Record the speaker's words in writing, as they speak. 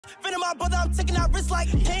Finna my brother, I'm taking that risk like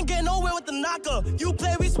can't get nowhere with the knocker. You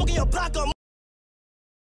play, we smoking your blocker.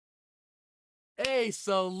 Hey,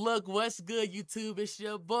 so look, what's good, YouTube? It's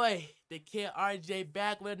your boy, TheKiddRJ,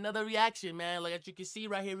 back with another reaction, man. Like as you can see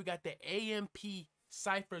right here, we got the AMP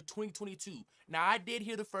CYPHER 2022. Now, I did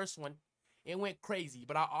hear the first one. It went crazy,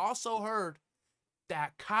 but I also heard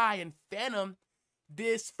that Kai and Phantom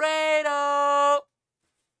did Fredo.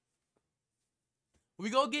 We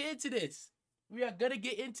gonna get into this. We are gonna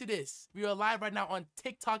get into this. We are live right now on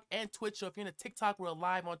TikTok and Twitch. So if you're in a TikTok, we're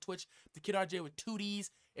live on Twitch, TheKiddRJ with 2 Ds.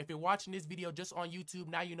 If you're watching this video just on YouTube,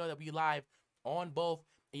 now you know that we live on both,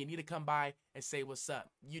 and you need to come by and say what's up.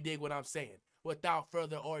 You dig what I'm saying? Without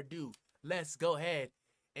further ado, let's go ahead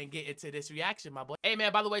and get into this reaction, my boy. Hey,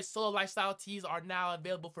 man, by the way, Solo Lifestyle tees are now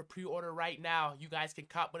available for pre-order right now. You guys can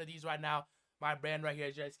cop one of these right now. My brand right here,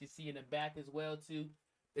 as you guys can see in the back as well, too.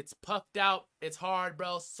 It's puffed out. It's hard,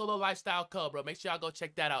 bro. Solo Lifestyle Co, bro. Make sure y'all go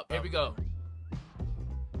check that out. Here we go.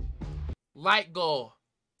 Like goal.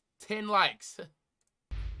 10 likes.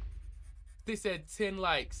 They said 10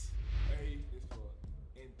 likes. A is for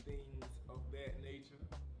in things of that nature.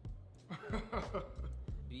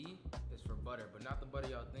 B is for butter, but not the butter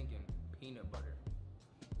y'all thinking. Peanut butter.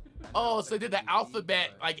 Oh, so they did the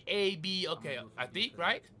alphabet, like A, B. Okay, I think,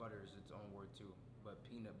 right? Butter is its own word too, but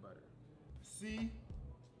peanut butter. C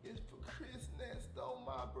is for Chris Nesto,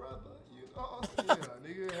 my brother. You know what I'm saying?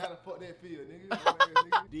 Nigga, how the fuck that feel,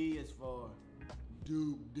 nigga? D is for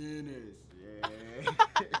Duke Dennis. Yeah.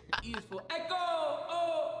 E is for Echo.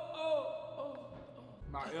 Oh.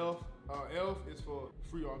 My F is for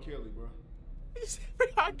Free R. Kelly, bro. Free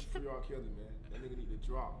R. Kelly. Free R. Kelly, man. That nigga need to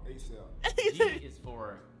drop ASAP. G is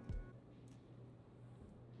for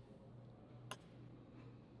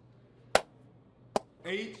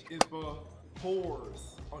H is for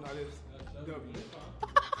whores. Oh, no, this W.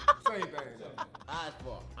 Same thing, though. I is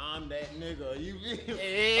for I'm that nigga. You feel?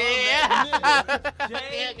 Yeah. J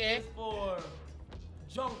is for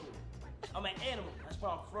jungle. I'm an animal. That's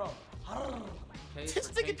where I'm from. K is This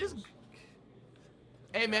for nigga just. tables.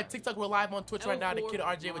 Hey, man, TikTok, we're live on Twitch right now.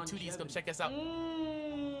 TheKiddRJ with 2 Ds. Come check us out. No.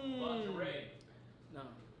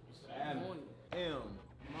 M,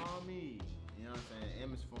 mommy. You know what I'm saying?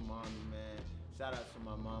 M is for mommy, man. Shout out to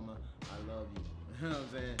my mama. I love you. You know what I'm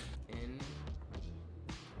saying? N.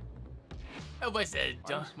 Everybody said, I'm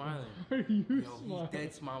John. smiling. Are you Yo, smiling? he's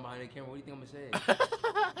dead smiling behind the camera. What do you think I'm gonna say?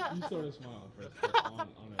 You sort of smile first on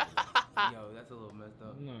it. Yo, that's a little messed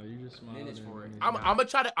up. No, you just smile. Then it's for it. I'm gonna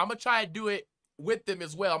try to do it with them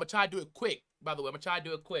as well. I'm gonna try to do it quick. By the way, I'm gonna try to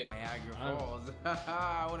do it quick. Niagara Falls.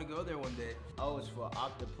 I want to go there one day. O is for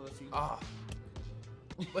octopussy. Ah.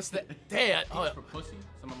 What's that? Damn. P is for pussy.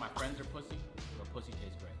 Some of my friends are pussy, but pussy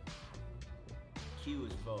tastes great. Q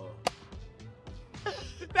is for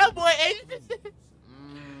That boy ate.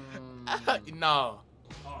 No.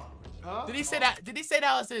 Huh? Did he say that? Did he say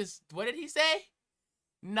that was his? What did he say?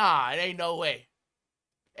 Nah, it ain't no way.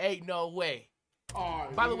 Ain't no way.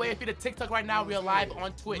 By the way, if you're the TikTok right now, we are live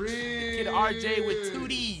on Twitch. TheKiddRJ with 2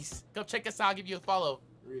 Ds. Come check us out. I'll give you a follow.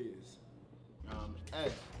 Riz.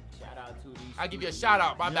 S. Shout out to these. I'll give you a shout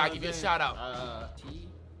out. My bad. I'll give you a shout out. T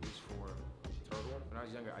is for turtle. When I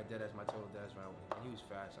was younger, I dead as my turtle dead as ran away. And he was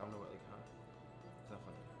fast. I don't know what, like, huh? It's not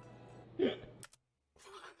funny.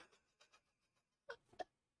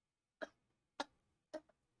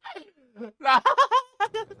 Nah.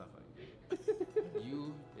 That's not funny.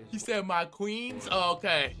 U is He for said my queens. Oh,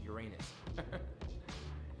 okay. Uranus. Get it?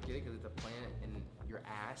 Because it's a planet in your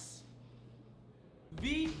ass.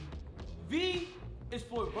 V is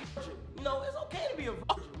for virgin. You know, it's okay to be a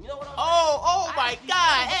virgin. You know what I'm saying? Oh my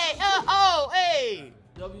God. Hey. Hey.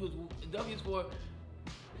 W is for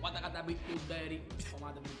what I got that big daddy. I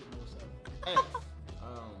want to make it more so. X.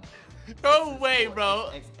 No way, bro.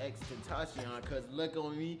 XX Tentacion, cause look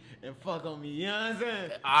on me and fuck on me. You know what I'm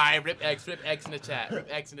saying? All right, rip X in the chat. Rip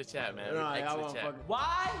X in the chat, man. Rip Nah, X y'all in the wanna chat. fuck-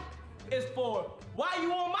 Y is for why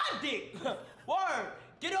you on my dick? Word.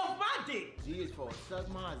 Get off my dick. G is for suck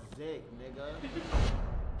my dick, nigga.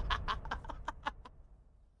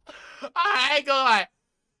 I ain't gonna lie.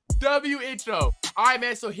 W intro. All right,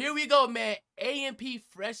 man. So here we go, man. AMP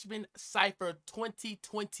Freshman CYPHER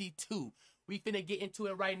 2022. We finna get into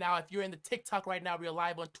it right now. If you're in the TikTok right now, we're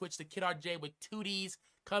live on Twitch, TheKiddRJ with 2 Ds.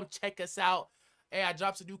 Come check us out. Hey, I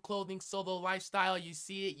dropped some new clothing, Solo Lifestyle. You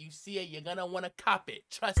see it. You're gonna want to cop it.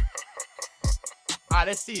 Trust me. All right,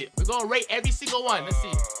 let's see it. We're gonna rate every single one. Let's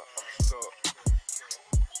see.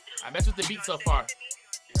 I messed with the beat so far.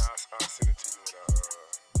 Yeah, I'll send it to you.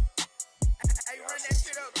 Hey, run that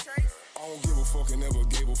shit up, Trace. I don't give a fuck and never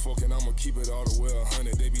gave a fuck, and I'ma keep it all the way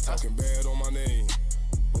 100. They be talking bad on my name,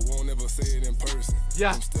 but won't ever say it in person.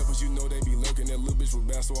 Yeah. Them steppers, you know they be lurking. That little bitch was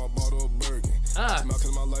bad, so I bought her a Birkin. Smile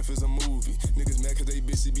cause my life is a movie. Niggas mad cause they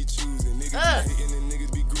bitches be choosing. Niggas be hating and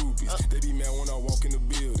niggas be groupies. They be mad when I walk in the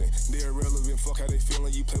building. They irrelevant, fuck how they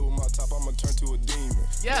feeling. You play with my top, I'ma turn to a demon.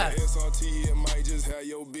 Yeah. SRT, it might just have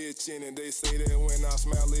your bitch in it. They say that when I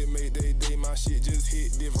smile, it make they day. My shit just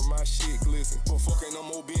hit different, my shit glisten. But fucking no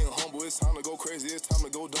more being humble. It's time to go crazy, it's time to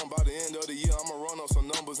go dumb. By the end of the year, I'ma run up some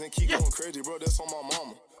numbers and keep going crazy, bro. That's on my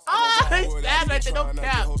mama. Bad like that, don't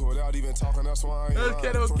cap. Without even talking, that's why I ain't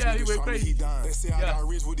lying. Don't cap, he went crazy. They say I got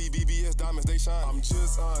rich with these BBS diamonds, they shine. I'm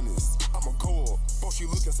just honest, I'm a go up. Boss, you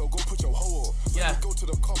looking, so go put your hoe up. Yeah. Go to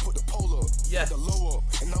the car, put the pole up. Yeah. Put the low up,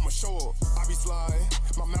 and I'ma show up. I be sliding,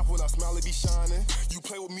 my mouth when I smile, it be shining. You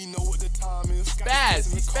play with me, know what the time is.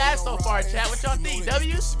 Fast, he's fast so far, chat. What y'all think,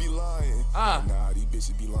 W? Be lying. Nah, these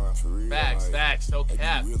bitches be lying for real. Facts, no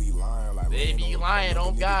cap. They be really lying. Like, they be lying,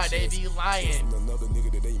 on God, they be lying. Another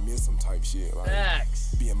nigga that they miss some type shit. Like,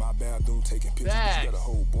 Facts. Be in my bathroom taking pictures. Facts. You got a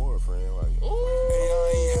whole boyfriend. Like, ooh. Hey,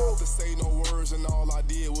 I ain't have to say no words, and all I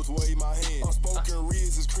did was wave my hand. Unspoken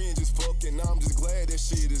reads is cringe as fuck, and I'm just glad that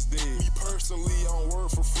shit is dead. Me personally, I don't work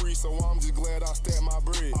for free, so I'm just glad I stacked my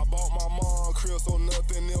bread. I bought my mom a crib, so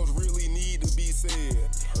nothing else really need to be said.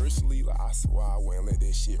 Personally, like, I swear I wouldn't let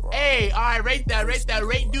that shit rock. Hey, all right, rate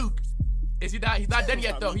Duke. Is he not? He's not done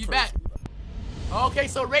yet though. He's back. Okay,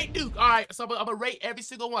 so rate Duke. All right, so I'm gonna rate every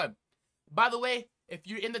single one. By the way, if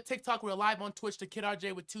you're in the TikTok, we're live on Twitch.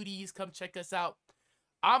 TheKiddRJ with 2 Ds. Come check us out.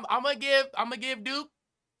 I'm gonna give Duke.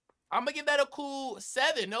 I'm gonna give that a cool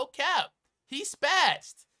 7. No cap. He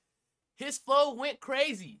spazzed. His flow went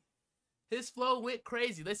crazy. Let's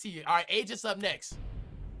see. All right, Agent's up next.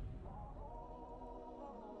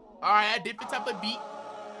 All right, a different type of beat.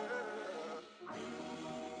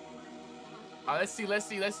 All right, let's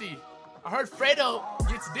see. I heard Fredo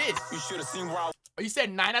gets this. You should have seen where Oh, you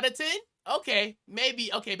said 9 out of 10? Okay,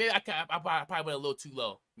 maybe I probably went a little too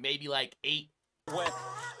low. Maybe like 8.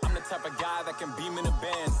 I'm the type of guy that can beam in the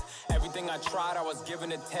bands. Everything I tried, I was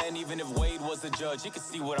given a 10. Even if Wade was the judge, he could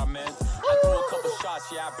see what I meant. I threw a couple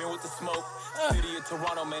shots, yeah, I've been with the smoke. City of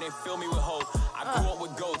Toronto, man, they fill me with hope. I grew up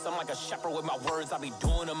with goats, I'm like a shepherd with my words. I be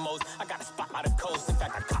doing the most. I got a spot by the coast. In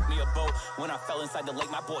fact, I caught me a boat. When I fell inside the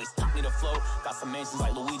lake, my boys taught me to float. Got some mansions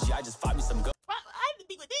like Luigi, I just find me some goats. I didn't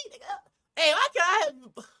think with these, nigga. Hey,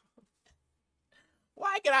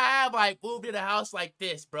 why can I have like moved in a house like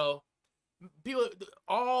this, bro? People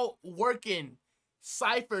all working,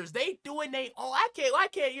 ciphers, they doing they own. I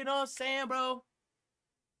can't, you know what I'm saying, bro?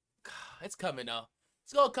 It's coming though.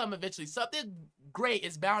 It's gonna come eventually. Something great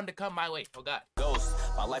is bound to come my way. Oh God. Ghost,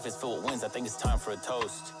 my life is filled with wins. I think it's time for a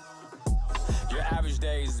toast. Your average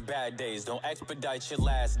days is bad days. Don't expedite your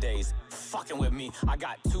last days. Fucking with me. I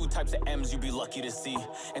got 2 types of M's you be lucky to see.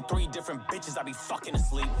 And 3 different bitches I be fucking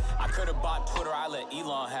asleep. I could've bought Twitter, I let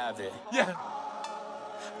Elon have it. Yeah.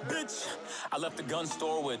 Bitch, I left the gun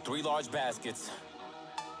store with 3 large baskets.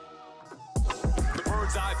 The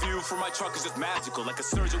bird's eye view from my truck is just magical. Like a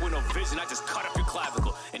surgeon with no vision, I just cut up your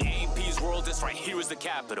clavicle. In AMP's world, this right here is the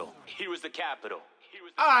capital. Here is the capital.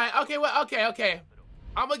 All right, okay, well, okay.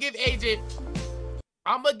 I'm gonna give Agent.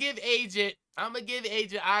 I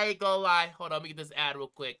ain't gonna lie. Hold on, let me get this ad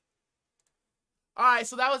real quick. All right,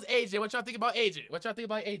 so that was Agent. What y'all think about Agent?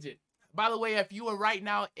 By the way, if you are right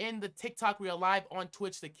now in the TikTok, we are live on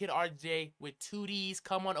Twitch, TheKiddRJ with 2 Ds.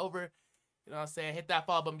 Come on over. You know what I'm saying? Hit that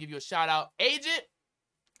follow button, give you a shout out. Agent,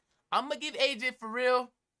 I'm gonna give Agent for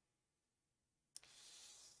real.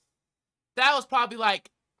 That was probably like,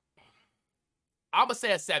 I'm gonna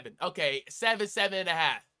say a 7. Okay,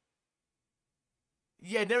 7.5.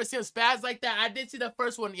 Yeah, never seen him spaz like that. I did see the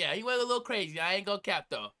first one. Yeah, he went a little crazy. I ain't gonna cap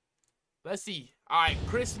though. Let's see. All right,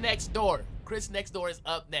 Chris Next Door. Chris Next Door is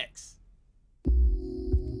up next.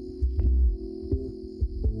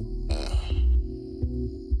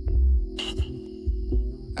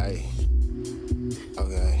 Hey,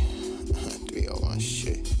 okay, 301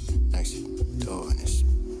 shit, next door in this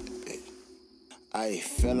bitch. I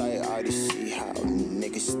feel like I already see how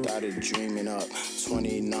niggas started dreaming up.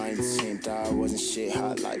 2019, thought I wasn't shit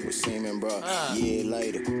hot like with semen, bro. Year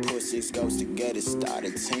later, put 6 ghosts together,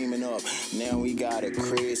 started teaming up. Now we got a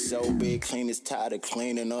crib so big, clean is tired of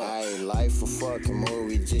cleaning up. I ain't life a fucking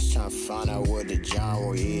movie, just trying to find out what the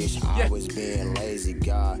genre is. I was being lazy,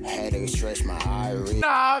 God, had to stretch my iris.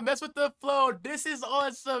 Nah, mess with the flow. This is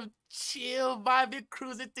on some chill, vibing,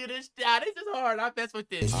 cruising through the shot. This is hard. I mess with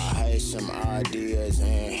this. I had some ideas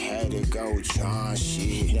and had to go try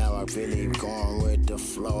shit. Now I really going with the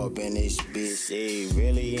flow up in this bitch. See,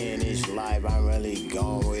 really in this life, I'm really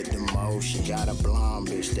going with the motion. Got a blonde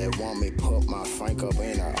bitch that want me put my Frank up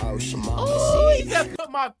in her ocean. Mama Oh, he said put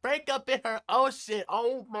my Frank up in her ocean.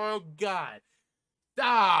 Oh my God.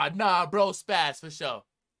 Nah, bro, spaz for sure.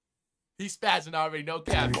 He's spazzing already, no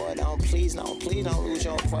cap. Boy, please don't lose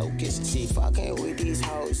your focus. See, fucking with these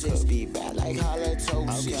hoes, just be bad like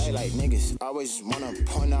halitosis. Okay, like niggas always wanna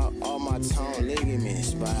point out all my tone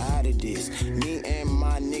ligaments, but out of this, me and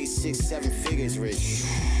my niggas 6-7 figures rich.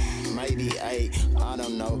 Maybe 8, I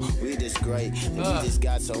don't know, we just great. We just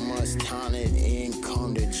got so much talent,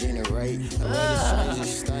 income to generate. The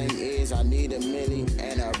strangest thing is I need $1 million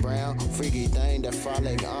and a brown freaky thing to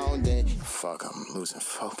follow on that. Fuck, I'm losing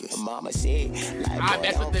focus. Mama said, like, I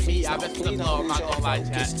mess with the beat, I mess with the flow, I'm not gonna lie,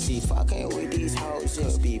 chat. See, fucking with these hoes,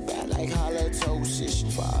 just be bad like halitosis.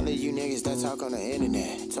 For all of you niggas that talk on the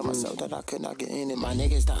internet, told myself that I could not get in it. My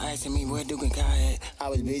niggas start asking me where Duke and Kai at. I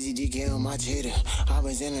was busy DK on my Twitter. I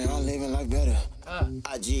was in it, I'm living like better.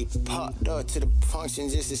 I just popped up to the function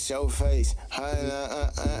just to show face.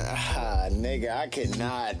 Nigga, I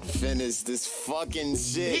cannot finish this fucking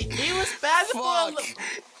shit. He was spazzing for a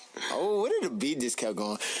Oh, what did the beat just kept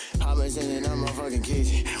going? I'm in my fucking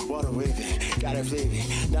kitchen, water whipping, gotta flip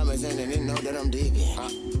it. Diamonds in it, didn't know that I'm dipping.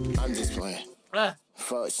 I'm just playing.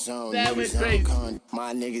 Fuck some that was niggas, crazy.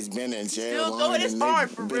 My niggas been in jail. Still going, it's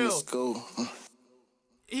hard for real. School.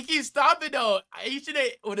 He keeps stopping though. He should have,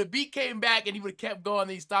 when the beat came back and he would have kept going,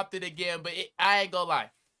 he stopped it again. But I ain't gonna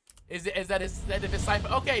lie. Is that if it's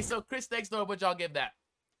CYPHER? Okay, so Chris Next Door, would y'all give that?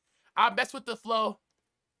 I mess with the flow.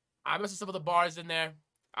 I mess with some of the bars in there.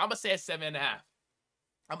 I'm gonna say a 7.5. I'm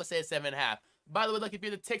gonna say a 7.5. By the way, look, if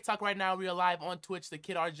you're the TikTok right now, we are live on Twitch,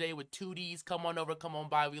 TheKiddRJ with 2 Ds. Come on over, come on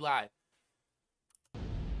by, we live.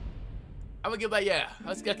 I'm gonna give that, yeah.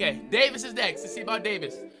 Okay, Davis is next. Let's see about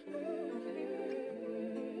Davis.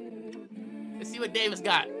 Let's see what Davis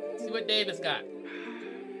got. Let's see what Davis got.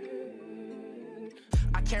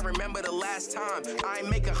 I can't remember the last time I ain't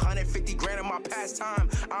make 150 grand in my pastime.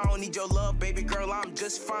 I don't need your love, baby girl, I'm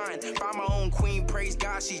just fine. Find my own queen, praise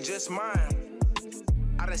God, she just mine.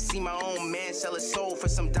 I done see my own man sell his soul for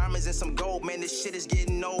some diamonds and some gold. Man, this shit is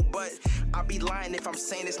getting old, but I'll be lying if I'm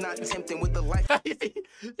saying it's not tempting with the life.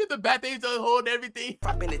 The bad things don't hold everything.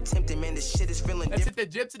 I've been attempting, man, this shit is feeling different. Let's hit the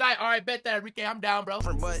gym tonight. All right, bet that, Enrique, I'm down, bro.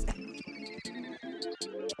 But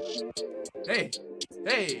hey,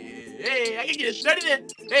 I can get 30 then.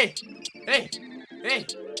 Hey,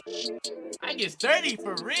 I can get 30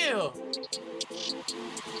 for real.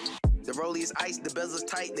 The rollie is ice, the bezel's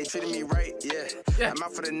tight, they treated me right, yeah. I'm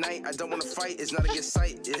out for the night, I don't want to fight, it's not a good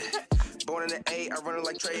sight, yeah. Born in the A, I run it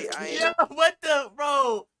like Trey, I ain't. Yo, what the,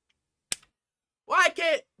 bro? Why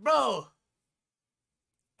can't, bro?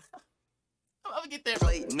 I'm gonna get there.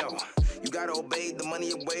 No, you gotta obey the money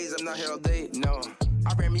of ways, I'm not here all day, no.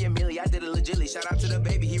 I ran me a milli, I did it legitly. Shout out to the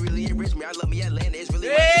baby, he really enriched me. I love me Atlanta, it's really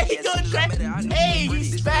hey, he going crazy. Hey,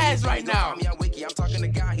 he's spaz right now. I'm talking to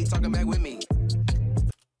God, he talking back with me.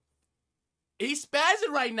 He's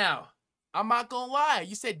spazzing right now. I'm not gonna lie.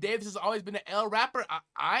 You said Davis has always been an L rapper.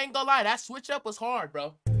 I ain't gonna lie. That switch up was hard,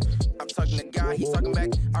 bro. I'm talking to God, he's talking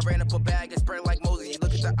back. I ran up a bag and spread like Moses. You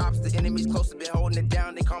look at the ops, the enemy's close, been holding it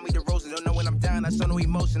down. They call me the roses. Don't know when I'm down. I show no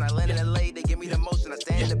emotion. I land in LA, they give me the motion. I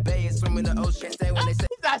stay in the bay and swim in the ocean. Stay when they say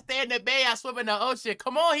I stay in the bay, I swim in the ocean.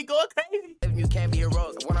 Come on, he going crazy. If you can't be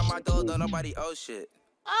heroes, one of my doors, don't nobody owe shit.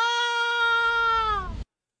 Ah!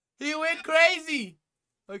 He went crazy.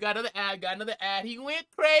 We got another ad, He went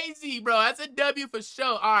crazy, bro. That's a W for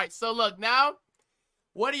sure. All right, so look, now,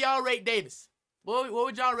 what do y'all rate Davis? What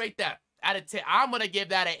would y'all rate that? Out of 10, I'm going to give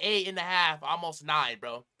that an 8.5, almost 9,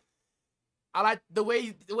 bro. I like the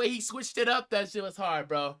way he switched it up. That shit was hard,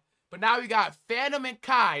 bro. But now we got Phantom and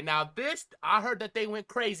Kai. Now this, I heard that they went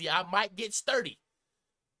crazy. I might get sturdy.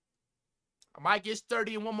 And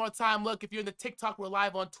one more time, look, if you're in the TikTok, we're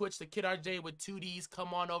live on Twitch, TheKiddRJ with 2 Ds.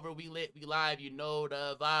 Come on over, we lit, we live, you know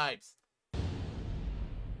the vibes.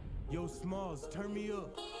 Yo, Smalls, turn me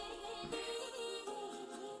up.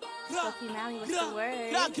 Sophie Mally, what's the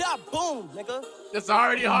word? Boom, nigga. It's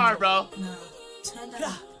already hard, bro.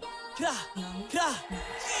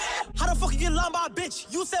 How the fuck you get lined by a bitch?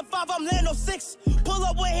 You said 5, I'm laying on 6. Pull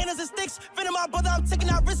up with handles and sticks. Finna my brother, I'm taking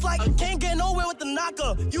out wrist like can't get nowhere with the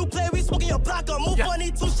knocker. You play, we smoking your blocker. Move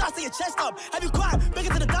funny, 2 shots to your chest up. Have you cried? Bring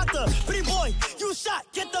it to the doctor. Pretty boy, you shot.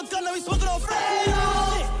 Get the gun, now we smoking on flame.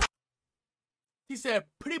 He said,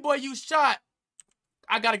 pretty boy, you shot.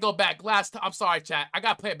 I gotta go back. I'm sorry, chat. I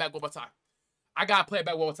gotta play it back one more time.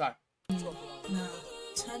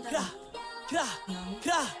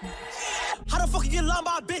 How the fuck you get lined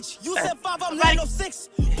by a bitch? You said 5, I'm laying 6.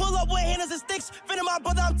 Pull up with handers and sticks. Finna my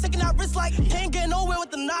brother, I'm taking out risks like can't get nowhere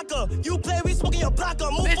with the knocker. You play, we smoking your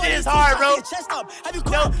blocker. Move this is hard, bro. Chest up. Have you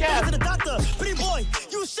cried? Go to the doctor. Pretty boy,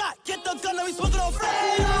 you shot. Get the gun, now we smoking on free.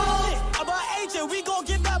 About agent, we gon'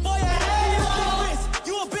 get that boy a head.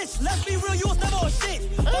 You a bitch, let's be real, you was never a shit.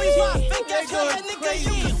 Oh, you my fake ass nigga,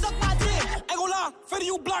 you can suck my dick. Ain't gon' lie, Freddie,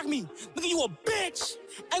 you block me. Nigga, you a bitch.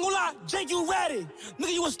 Ain't gon' lie, Jake, you ratted.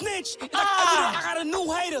 Nigga, you a snitch. I got a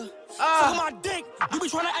new hater. Suck my dick. You be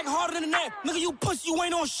trying to act harder than that. Nigga, you pussy, you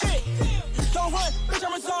ain't on shit. Don't run, bitch,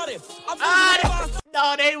 I'm retarded.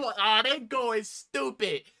 No, they going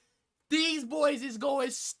stupid. These boys is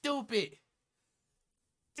going stupid.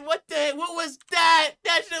 What was that?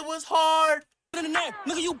 That shit was hard.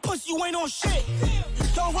 Nigga, you pussy, you ain't on shit.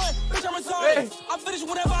 Don't run, bitch, I'm retarded. I finished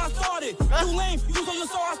whatever I started. You lame, you told your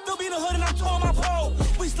soul, I still be in the hood and I'm towing my pole.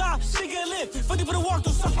 We slide, shit get lit. 50 for the walk,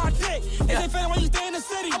 don't suck my dick. If they fan when you stay in the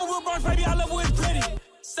city, I'm a real Bronx, baby, I love where it's pretty.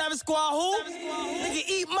 Savage Squad, who? Nigga,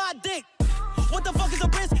 eat my dick. What the fuck is a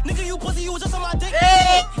bitch? Nigga, you pussy, you was just on my dick.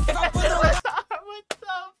 Hey! If I put it on What the?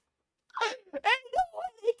 Ain't no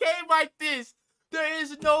way they came like this. There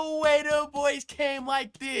is no way the boys came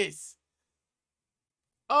like this.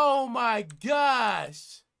 Oh my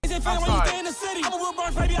gosh. I'm sorry. I'm a real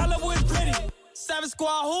Bronx, baby, I love where it's pretty. Savage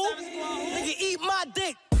Squad, who? Nigga, eat my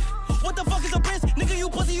dick. What the fuck is a bitch? Nigga, you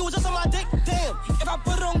pussy, you was just on my dick. Damn. If I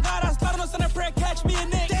put it on God, I slide on a Sunday prayer, catch me a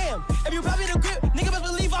nick. Damn. If you probably the grip, nigga best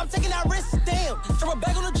believe I'm taking that risk. Damn. Drop a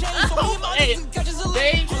bag on the chain, so me and my niggas catches a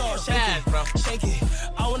lick. Shake it.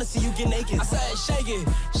 I wanna see you get naked. I said shake it.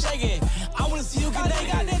 I wanna see you get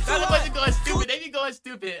naked. That's what you going stupid. They be going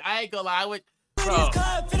stupid. I ain't gonna lie. I would. Bro.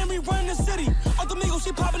 Finna me run the city. Other Migos,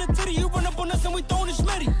 she popping a titty. You run up on us and we throwing the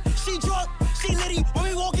schmitty. She drunk, she litty. When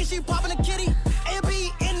we walking, she popping a kitty.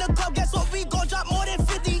 A&B in the club, guess what? We gon' drop more than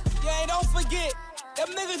 50. Yeah, don't forget, them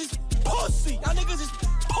niggas is pussy. Y'all niggas is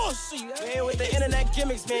pussy. Man, with the internet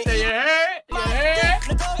gimmicks, man. You heard? You heard?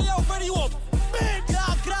 Hey, yo, Freddie, you a big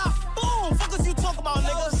gra. Boom. Fuck what you talk about,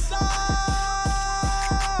 nigga.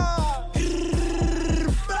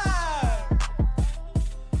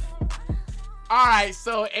 All right,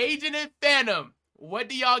 so Agent and Phantom, what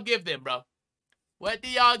do y'all give them, bro? What do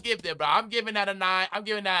y'all give them, bro? I'm giving that a 9. I'm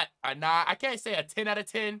giving that a 9. I can't say a 10 out of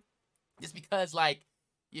 10 just because, like,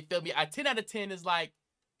 you feel me? A 10 out of 10 is like,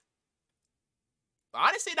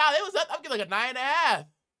 honestly, nah, it was up. I'm giving like a 9.5.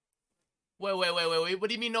 Wait. What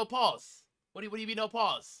do you mean no pause? What do you mean no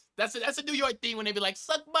pause? That's a New York thing when they be like,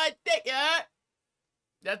 suck my dick, yeah?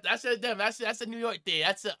 That's a New York thing.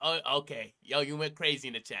 That's a okay. Yo, you went crazy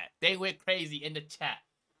in the chat. They went crazy in the chat.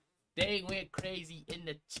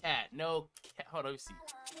 No, hold on, let me see.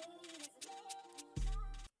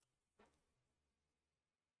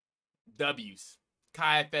 W's.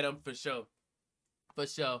 Kai Phantom for sure.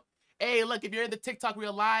 Hey, look, if you're in the TikTok,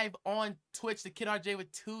 we're live on Twitch, TheKiddRJ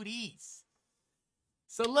with 2 Ds.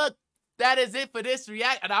 So look, that is it for this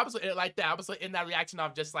react. And I was like that. I was in that reaction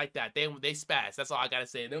off just like that. They spazzed. That's all I gotta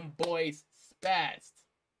say. Them boys spazzed.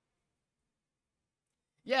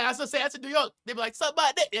 Yeah, that's what I say. That's in New York. They be like, suck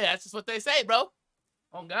my dick. Yeah, that's just what they say, bro.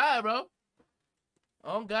 On God,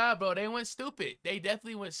 bro. They went stupid. They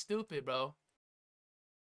definitely went stupid, bro.